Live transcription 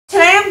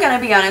gonna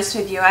be honest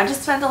with you, I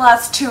just spent the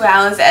last 2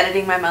 hours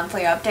editing my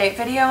monthly update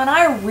video and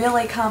I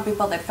really can't be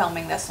bothered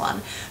filming this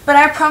one. But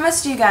I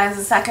promised you guys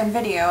a second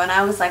video and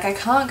I was like, I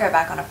can't go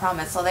back on a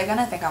promise or they're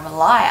gonna think I'm a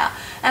liar.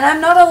 And I'm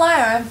not a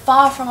liar, I'm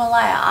far from a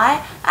liar.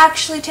 I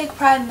actually take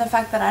pride in the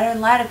fact that I don't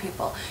lie to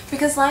people.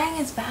 Because lying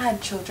is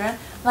bad, children.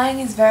 Lying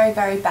is very,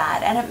 very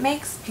bad and it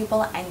makes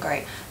people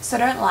angry. So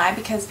don't lie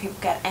because people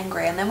get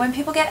angry. And then when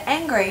people get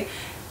angry,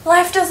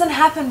 life doesn't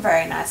happen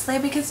very nicely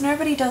because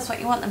nobody does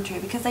what you want them to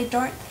because they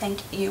don't think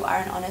you are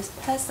an honest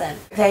person.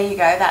 There you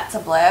go, that's a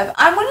blurb.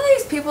 I'm one of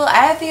those people,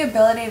 I have the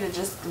ability to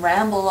just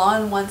ramble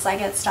on once I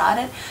get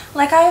started.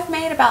 Like I have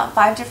made about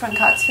 5 different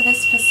cuts for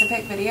this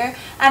specific video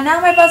and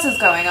now my buzzer's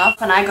going off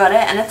and I got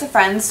it and it's a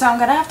friend, so I'm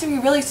gonna have to be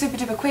really super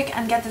duper quick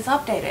and get this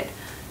updated.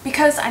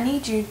 Because I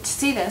need you to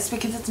see this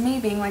because it's me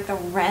being like the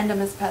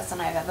randomest person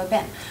I've ever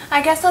been.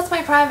 I guess that's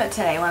my private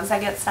today. Once I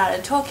get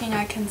started talking,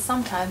 I can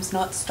sometimes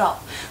not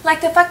stop.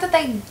 Like the fact that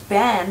they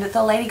banned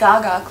the Lady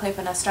Gaga clip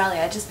in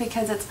Australia just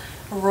because it's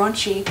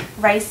raunchy,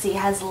 racy,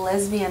 has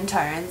lesbian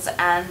tones,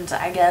 and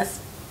I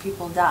guess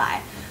people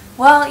die.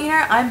 Well, you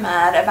know, I'm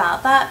mad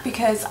about that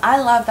because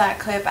I love that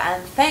clip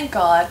and thank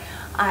God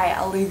I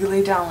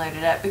illegally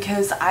downloaded it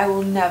because I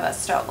will never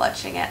stop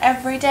watching it.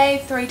 Every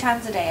day, 3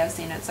 times a day I've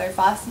seen it so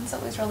far since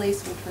it was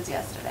released, which was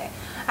yesterday.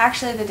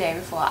 Actually the day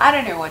before. I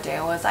don't know what day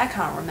it was. I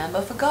can't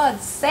remember. For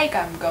God's sake,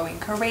 I'm going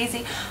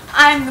crazy.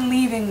 I'm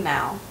leaving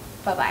now.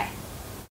 Bye-bye.